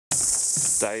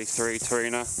Day 3,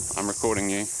 Tarina. I'm recording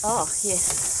you. Oh, yes.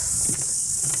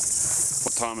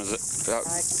 What time is it? About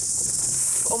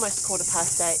Almost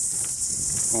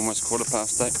 8:15. almost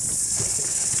 8:15.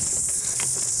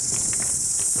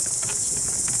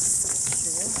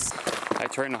 Hey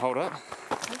Tarina, hold up.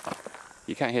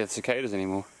 You can't hear the cicadas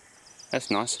anymore.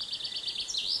 That's nice.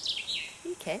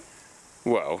 You can.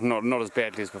 Well, not as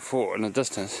badly as before in the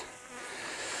distance.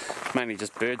 Mainly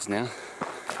just birds now.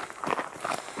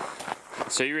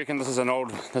 So you reckon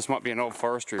this might be an old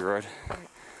forestry road?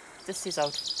 This is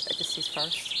old. It just says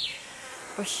forest.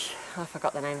 Wish I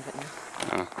forgot the name of it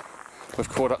now. We've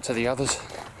caught up to the others.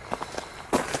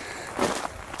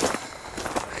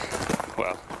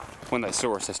 Well, when they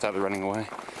saw us, they started running away.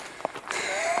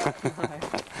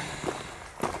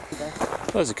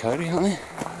 Those are Cody, aren't they?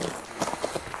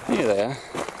 Yeah, they are.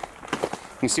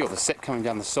 You can see all the sap coming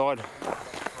down the side.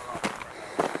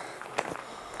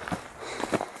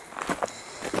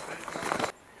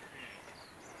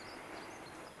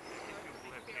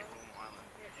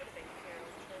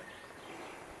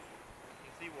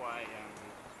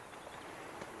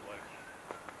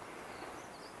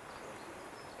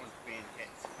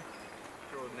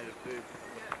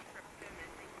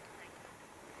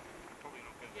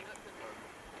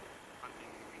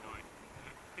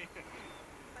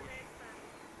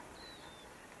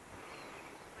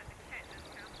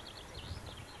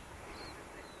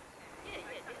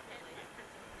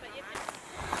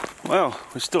 Well,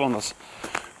 we're still on this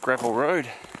gravel road.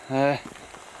 I'm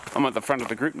at the front of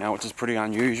the group now, which is pretty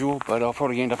unusual, but I'll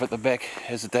probably end up at the back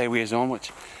as the day wears on,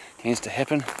 which tends to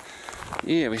happen.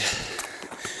 Yeah, we've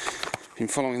been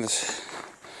following this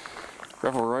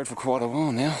gravel road for quite a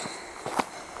while now.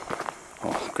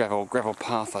 Or gravel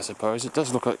path, I suppose. It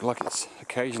does look like it's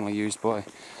occasionally used by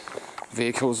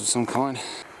vehicles of some kind.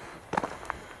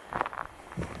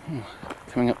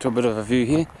 Coming up to a bit of a view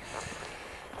here.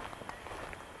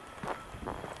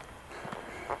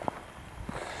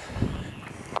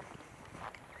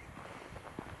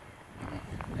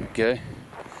 Go.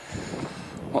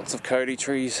 Lots of Cody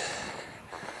trees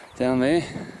down there.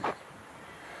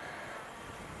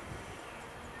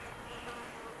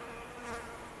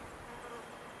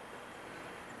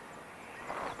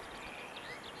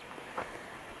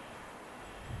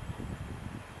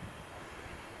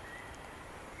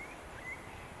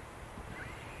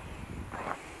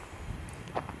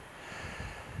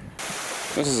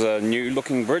 This is a new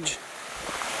looking bridge.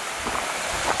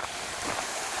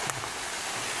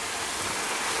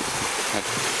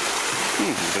 A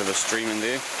bit of a stream in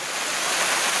there.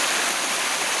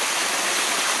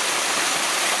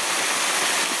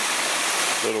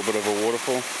 A little bit of a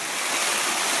waterfall.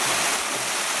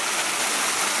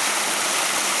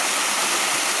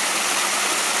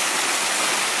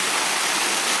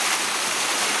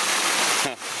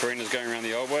 Karina's going around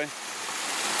the old way.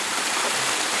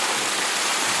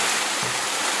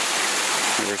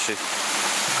 Where is she?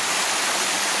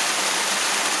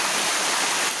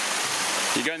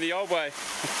 You're going the old way.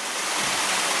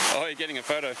 Oh, you're getting a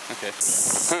photo. Okay.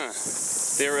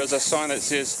 There is a sign that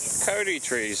says Cody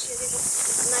trees. Maybe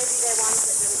they're ones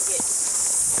that didn't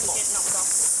get knocked off.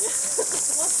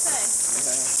 What's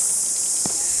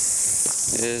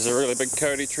that? There's a really big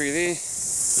Cody tree there.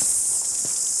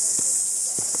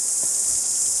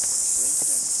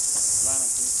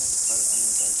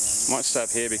 Might stop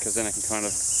here because then I can kind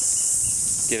of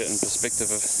get it in perspective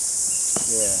of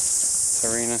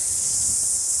Tarina.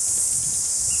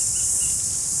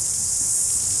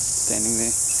 Standing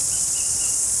there.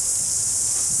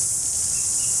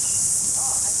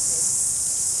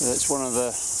 That's one of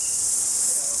the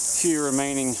few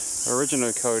remaining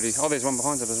original Cody. Oh, there's one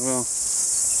behind it as well.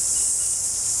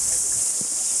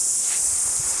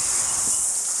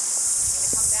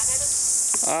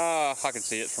 Ah, I can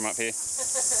see it from up here.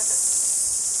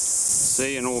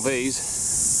 See, and all these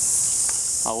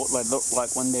are what they look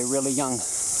like when they're really young.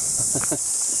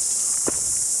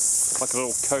 Like a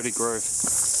little Cody grove.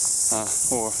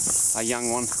 Or a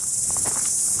young one.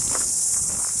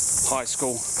 High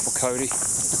school for Cody.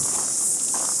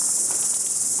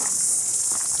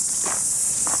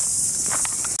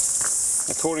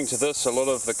 According to this, a lot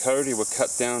of the Cody were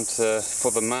cut down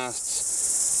for the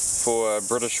masts for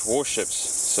British warships.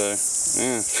 So,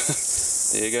 yeah,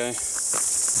 there you go.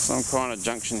 Some kind of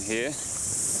junction here,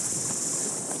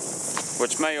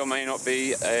 which may or may not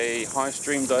be a high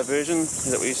stream diversion. Is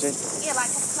that what you said? Yeah, like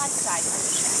a flood diversion.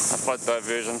 A flood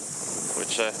diversion,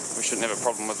 which we shouldn't have a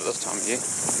problem with at this time of year.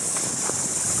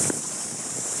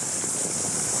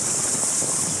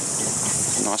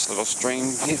 Nice little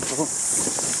stream here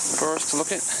for us to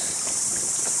look at.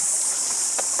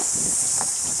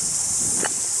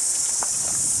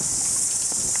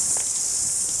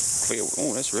 clear.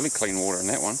 Oh, that's really clean water in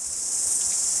that one. I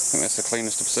think that's the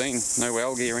cleanest I've seen. No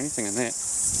algae or anything in that.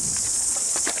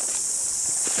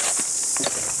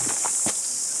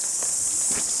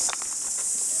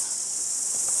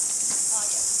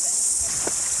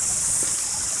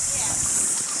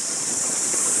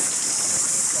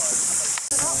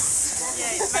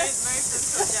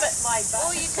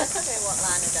 Or you could do what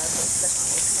Lana does, is sit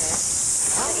with her.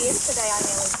 Yesterday I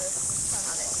nearly burst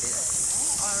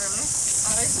Oh really?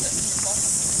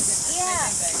 Yeah.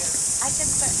 I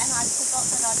just, and I forgot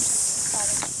that I just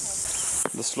decided to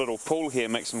take. This little pool here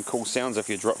makes some cool sounds if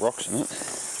you drop rocks in it.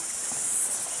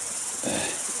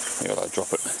 Here, I'll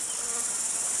drop it.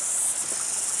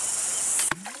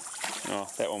 Oh,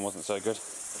 that one wasn't so good.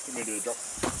 Can we do a drop?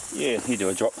 Yeah, you do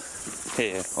a drop.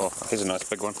 Here, oh, here's a nice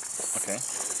big one. Okay.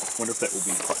 Wonder if that will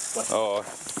be quite splashy. Oh,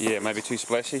 yeah, maybe too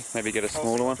splashy. Maybe get a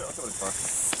smaller one. You need a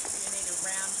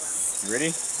round one. You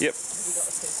ready? Yep. Have you got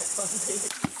the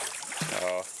perfect one?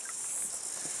 Oh,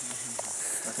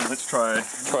 Okay, let's try.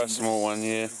 try a small one,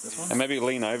 yeah. This one? And maybe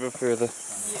lean over further.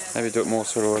 Yeah. Maybe do it more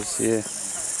sort of, yeah.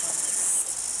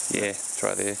 Yeah,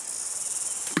 try there.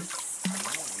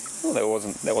 Oh, that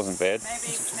wasn't bad.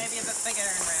 Maybe a bit bigger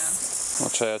and round. I'll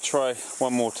try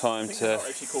one more time I think to. they're not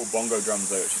actually called bongo drums,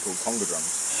 they're actually called conga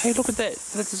drums. Hey, look at that!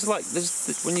 There's like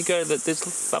when you go, there's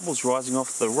bubbles rising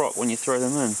off the rock when you throw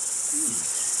them in.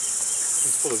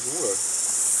 It's full of water.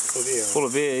 Full of air. Full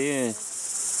of air, yeah.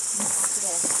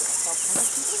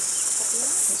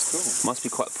 That's cool. Must be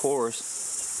quite porous.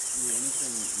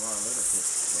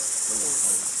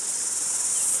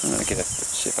 I'm gonna get a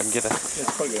see if I can get a. Yeah,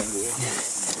 it's quite a good angle, yeah.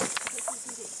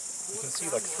 You can see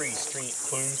like 3 street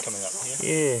plumes coming up here.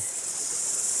 Yeah.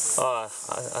 Oh,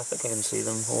 I think I can see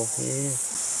them all.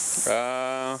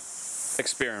 Yeah.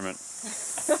 Experiment.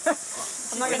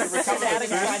 I'm not going to push it out and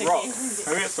try it Rock. again.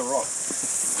 Maybe it's the rock.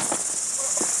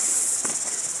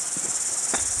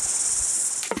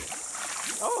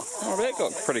 Oh, that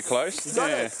got pretty close.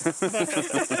 Yeah.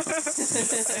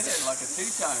 Like a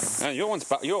two-tone. Oh, your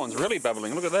one's really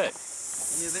bubbling. Look at that.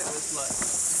 Yeah, that was like...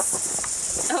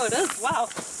 Oh, it is. Wow.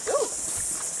 Ooh.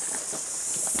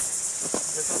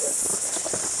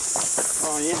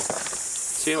 Oh yeah.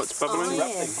 See how it's bubbling? Oh,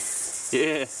 yeah.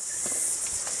 Yeah.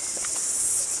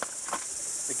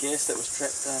 The gas that was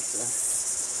trapped after.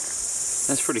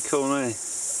 That's pretty cool, eh?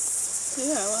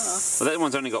 Yeah, wow. Well, that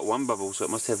one's only got one bubble, so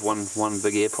it must have one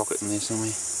big air pocket in there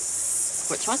somewhere.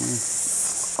 Which one?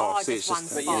 Oh, Oh, see, just it's one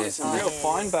just But spot. yeah, some real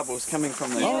fine bubbles coming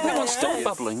from the... Oh, that one's Yeah. still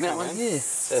bubbling. That one, yeah.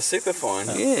 They're super fine.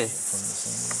 Yeah.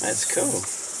 That's cool.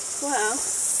 Wow.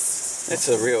 That's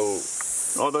a real...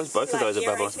 Oh, both of those are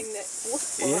bubbling.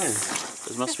 Yeah.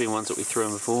 Those must be ones that we threw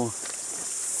in before.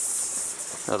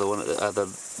 The one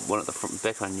at the front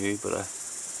back I knew, but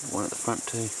one at the front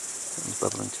too. That one's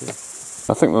bubbling too.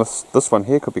 I think this one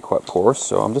here could be quite porous,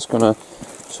 so I'm just going to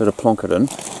sort of plonk it in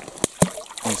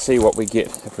and see what we get,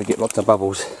 if we get lots of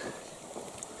bubbles.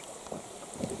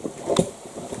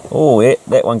 Oh, yeah,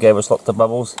 that one gave us lots of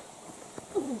bubbles.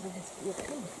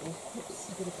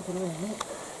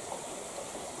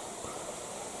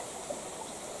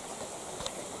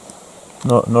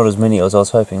 Not as many as I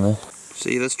was hoping though.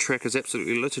 See, this track is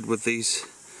absolutely littered with these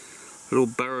little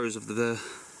burrows of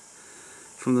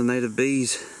from the native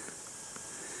bees.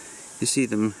 You see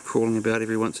them crawling about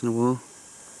every once in a while.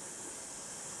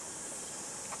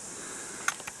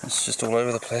 It's just all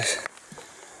over the place.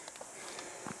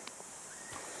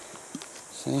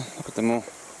 See, look at them all.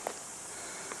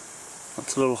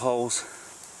 Lots of little holes.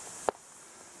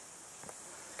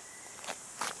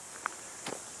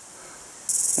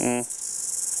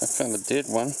 I found a dead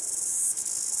one.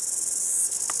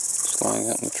 Just lying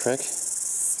out on the track.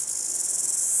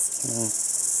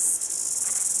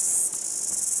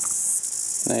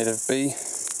 Native bee.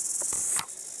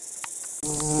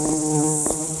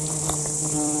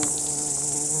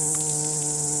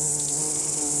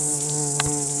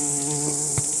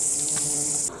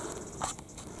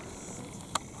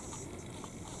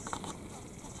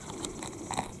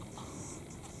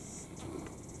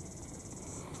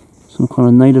 Some kind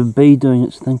of native bee doing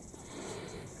its thing.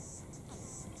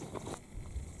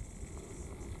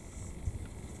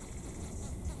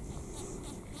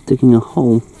 Digging a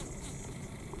hole.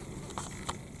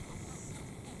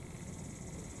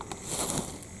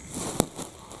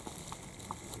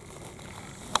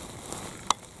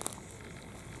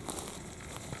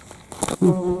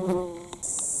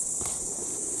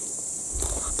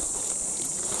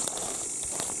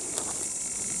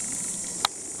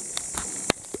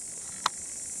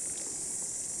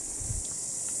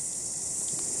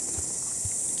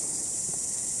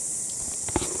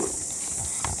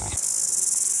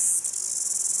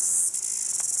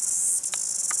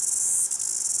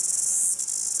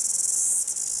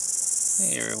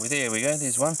 area. Well, there we go,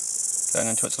 there's one going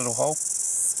into its little hole.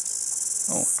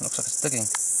 Oh, looks like it's digging.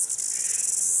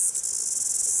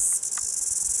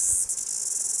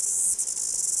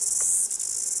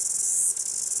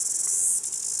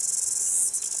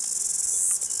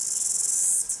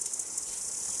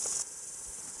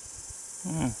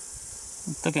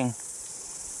 Digging.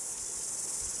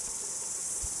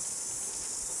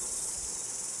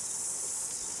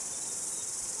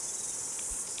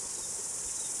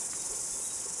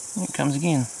 Here it comes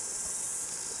again.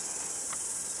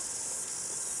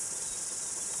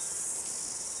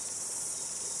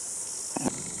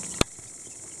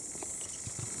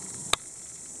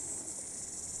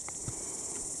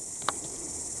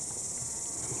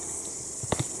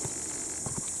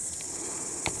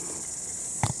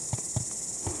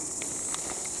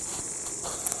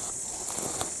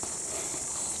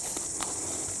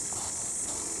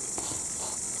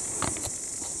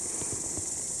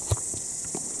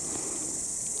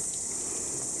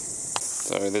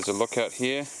 So there's a lookout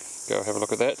here, go have a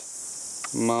look at that.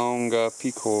 Maunga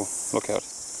Piko lookout.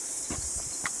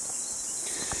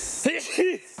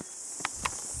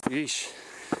 Yeesh.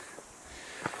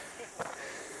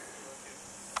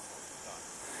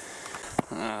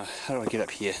 How do I get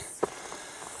up here?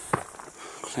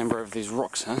 Clamber over these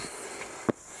rocks, huh?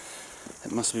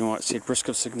 That must have been why it said risk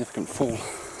of significant fall.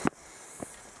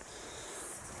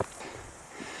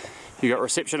 You got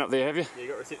reception up there, have you? Yeah, you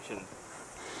got reception.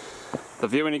 The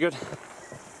view any good?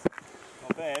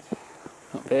 Not bad.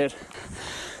 Not bad.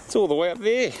 It's all the way up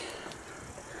there.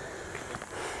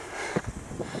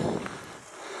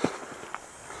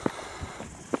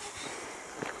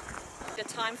 The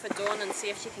time for dawn and see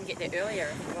if you can get there earlier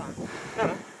if you want.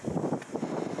 No.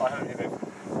 I haven't ever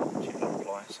checked the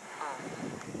replies.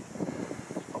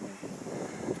 Probably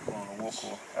gone on a walk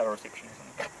or out of reception or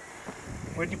something.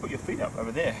 Where did you put your feet up?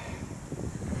 Over there?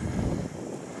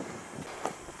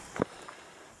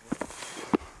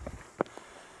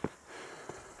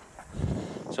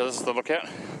 So this is the lookout.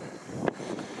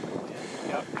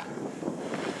 Yep.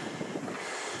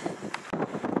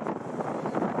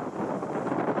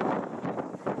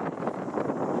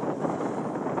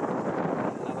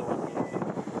 Another one here.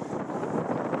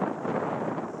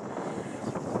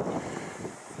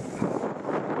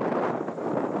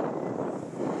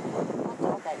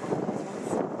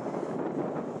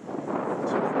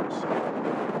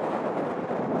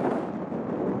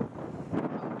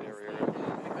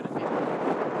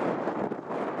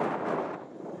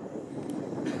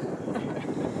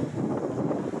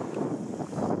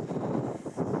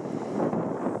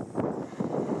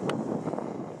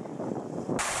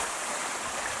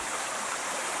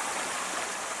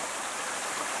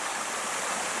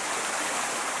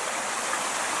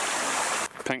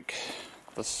 Pink.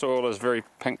 The soil is very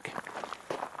pink.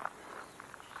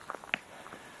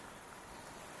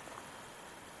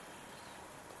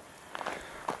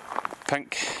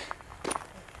 Pink.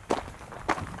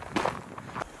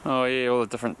 Oh yeah, all the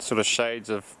different sort of shades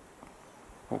of,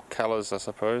 or colours I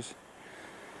suppose.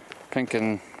 Pink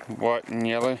and white and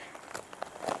yellow.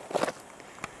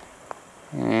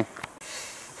 Yeah.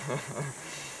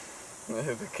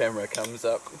 The camera comes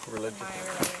up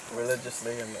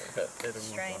religiously and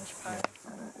Strange pose.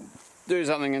 Do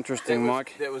something interesting,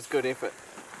 Mike. That was good effort.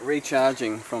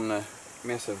 Recharging from the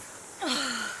massive.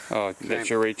 Oh, that's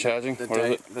your recharging? What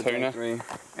is it? Tuna?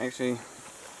 Actually,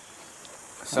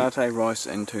 satay rice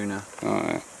and tuna. Oh,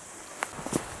 yeah.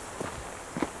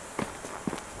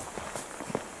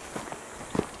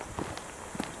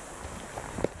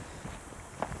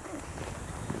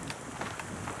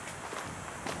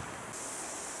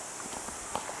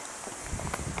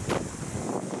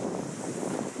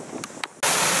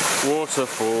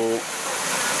 Waterfall.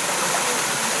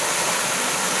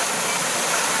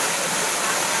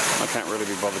 I can't really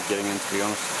be bothered getting in, to be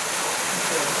honest.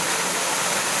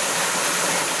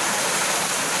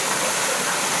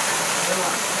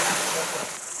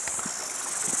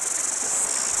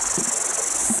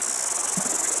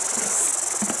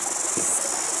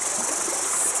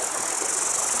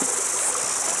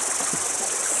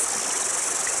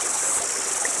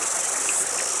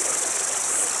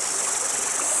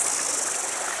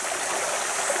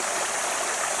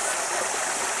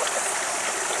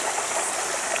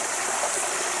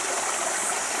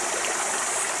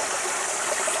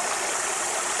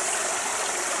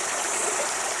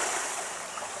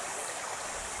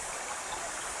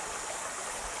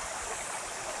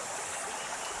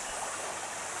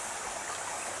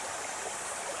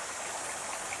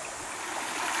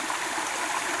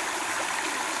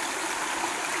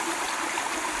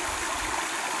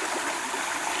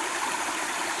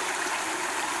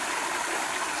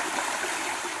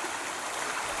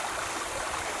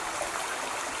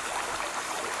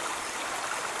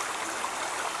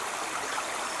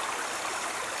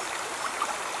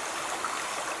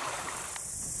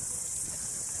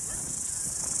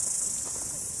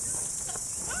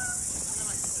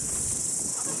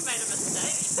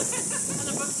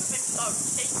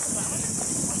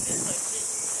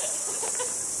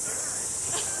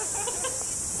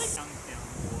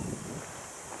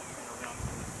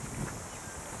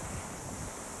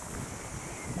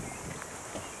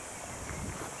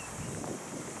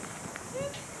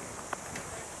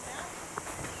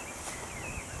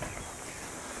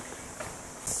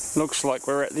 Looks like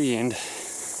we're at the end.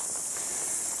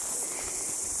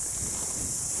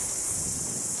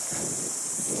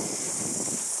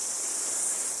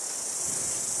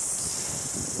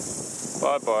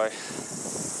 Bye bye.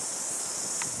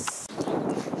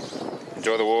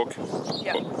 Enjoy the walk?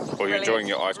 Yeah. Or you're enjoying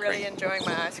your ice cream? Really enjoying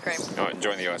my ice cream. Oh,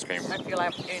 enjoying the ice cream. I feel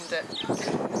I've earned it.